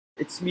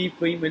it's me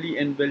Faheem,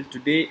 and well,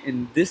 today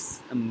in this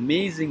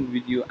amazing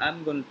video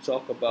I'm going to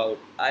talk about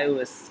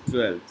iOS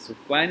 12. So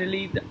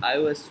finally the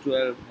iOS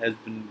 12 has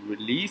been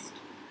released,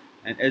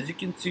 and as you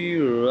can see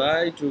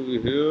right over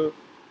here,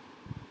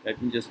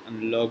 let me just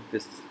unlock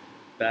this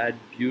bad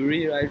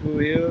beauty right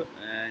over here,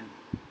 and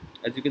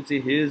as you can see,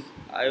 here's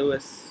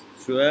iOS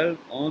 12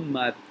 on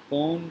my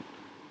phone.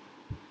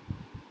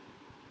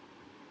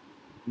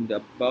 In the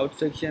about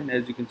section,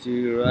 as you can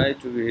see right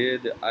over here,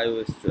 the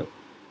iOS 12.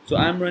 So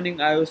I'm running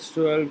iOS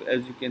 12,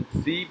 as you can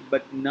see,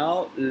 but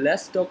now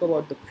let's talk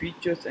about the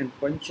features and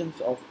functions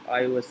of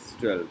iOS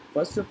 12.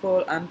 First of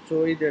all, I'm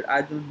sorry that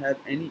I don't have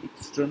any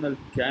external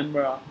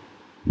camera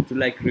to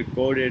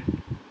record it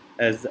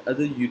as the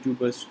other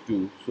YouTubers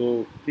do,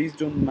 so please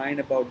don't mind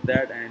about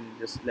that, and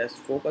just let's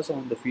focus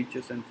on the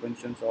features and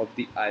functions of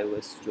the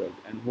iOS 12,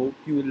 and hope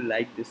you will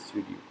like this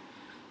video.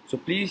 So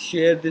please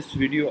share this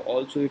video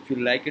also if you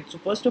like it. So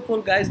first of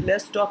all guys,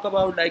 let's talk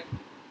about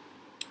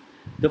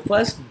the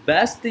first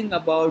best thing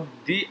about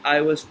the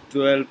iOS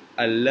 12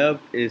 I love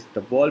is the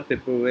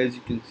wallpaper. As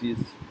you can see,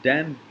 it's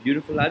damn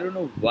beautiful. I don't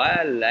know why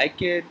I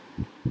like it.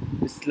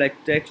 It's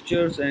like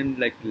textures and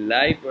like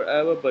light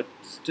whatever, but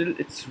still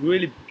it's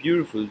really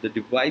beautiful. The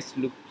device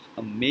looks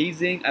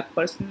amazing. I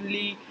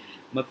personally,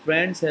 my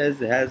friends has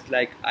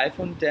like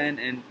iPhone 10,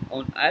 and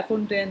on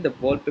iPhone 10 the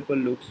wallpaper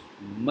looks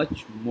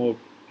much more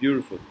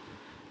beautiful.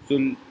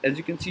 So as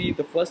you can see,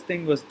 the first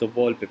thing was the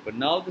wallpaper.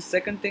 Now the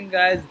second thing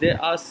guys, there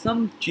are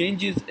some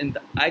changes in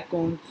the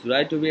icons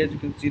right away. As you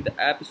can see, the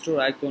App Store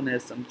icon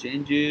has some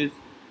changes,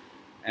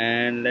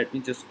 and let me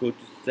just go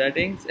to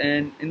settings,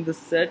 and in the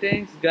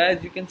settings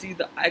guys, you can see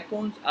the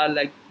icons are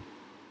like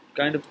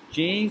kind of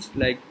changed.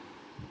 Like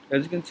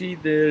as you can see,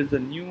 there's a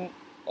new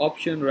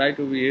option right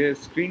over here,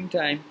 screen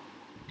time.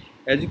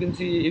 As you can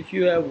see, if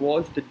you have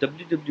watched the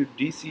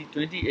WWDC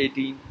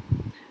 2018,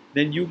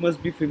 then you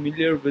must be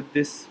familiar with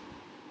this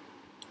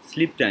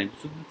sleep time.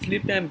 So the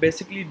sleep time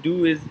basically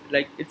do is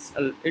like it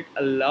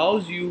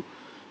allows you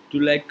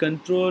to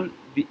control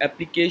the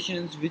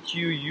applications which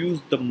you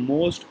use the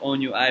most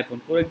on your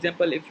iPhone. For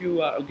example, if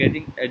you are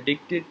getting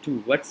addicted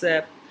to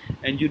WhatsApp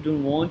and you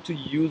don't want to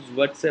use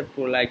WhatsApp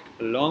for like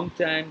a long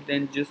time,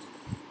 then just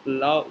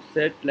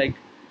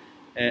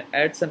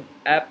add some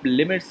app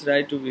limits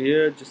right over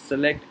here. Just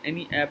select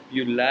any app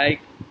you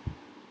like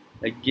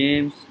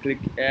games, click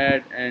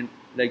add, and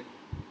like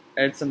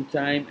add some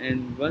time,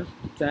 and once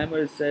the timer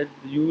is set,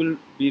 you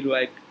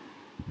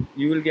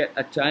will get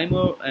a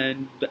timer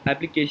and the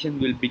application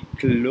will be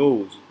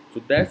closed.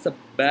 So that's a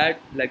bad,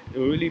 like a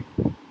really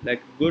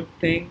like good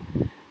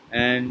thing,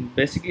 and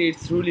basically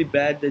it's really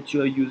bad that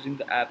you are using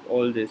the app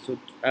all day. So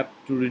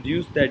to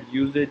reduce that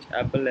usage,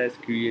 Apple has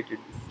created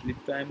the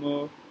sleep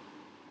timer.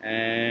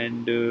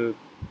 And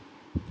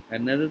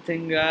another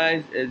thing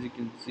guys, as you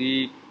can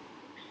see,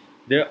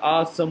 there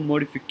are some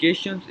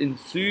modifications in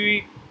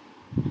Siri.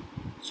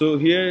 So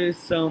here is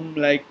some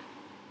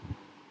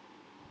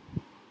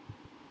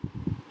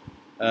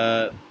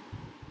uh,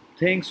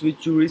 things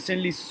which you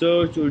recently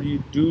search or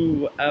you do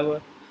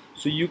whatever.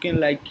 So you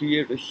can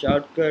create a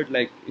shortcut.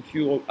 Like if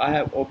you, I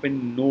have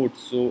opened notes,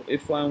 so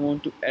if I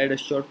want to add a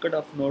shortcut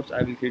of notes,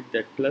 I will hit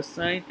that plus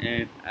sign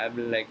and I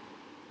will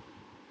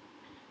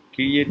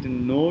create a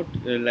note.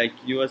 Like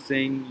you are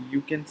saying,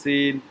 you can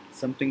say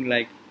something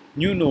like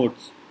new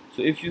notes.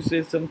 So if you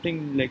say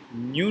something like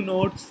new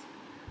notes.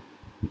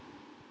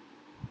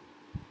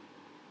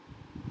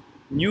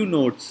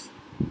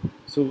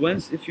 So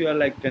once if you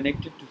are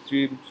connected to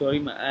stream,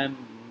 sorry, I'm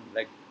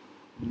like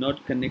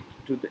not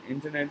connected to the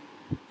internet.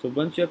 So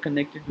once you are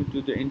connected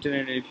to the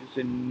internet, if you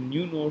say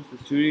new notes, the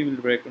Siri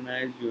will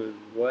recognize your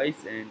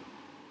voice and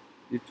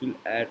it will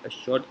add a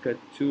shortcut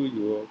to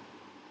your.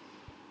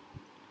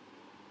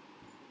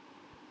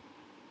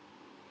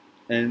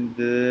 And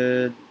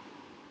the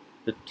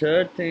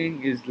third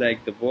thing is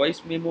the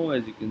voice memo.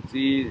 As you can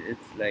see,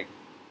 it's like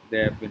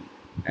they have been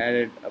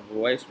added a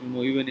voice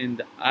memo even in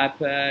the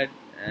iPad,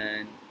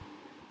 and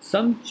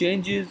some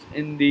changes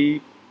in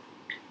the,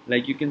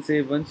 like you can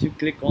say, once you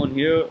click on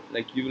here,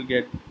 you will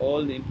get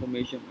all the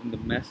information in the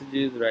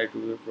messages right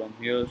over from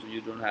here. So you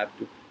don't have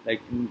to,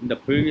 like in the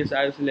previous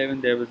iOS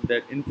 11 there was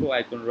that info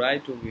icon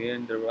right over here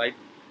in the right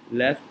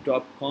left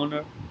top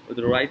corner or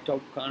the right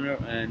top corner,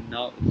 and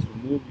now it's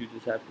removed. You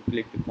just have to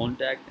click the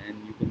contact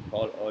and you can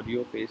call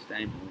audio,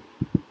 FaceTime,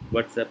 or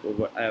WhatsApp, or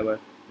whatever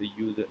the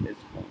user is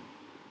on.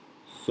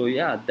 So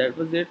yeah, that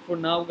was it for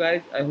now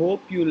guys. I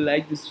hope you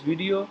like this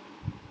video,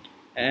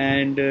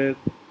 and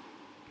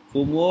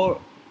for more,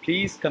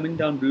 please comment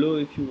down below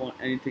if you want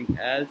anything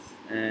else.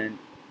 And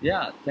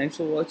yeah, thanks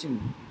for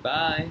watching.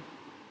 Bye.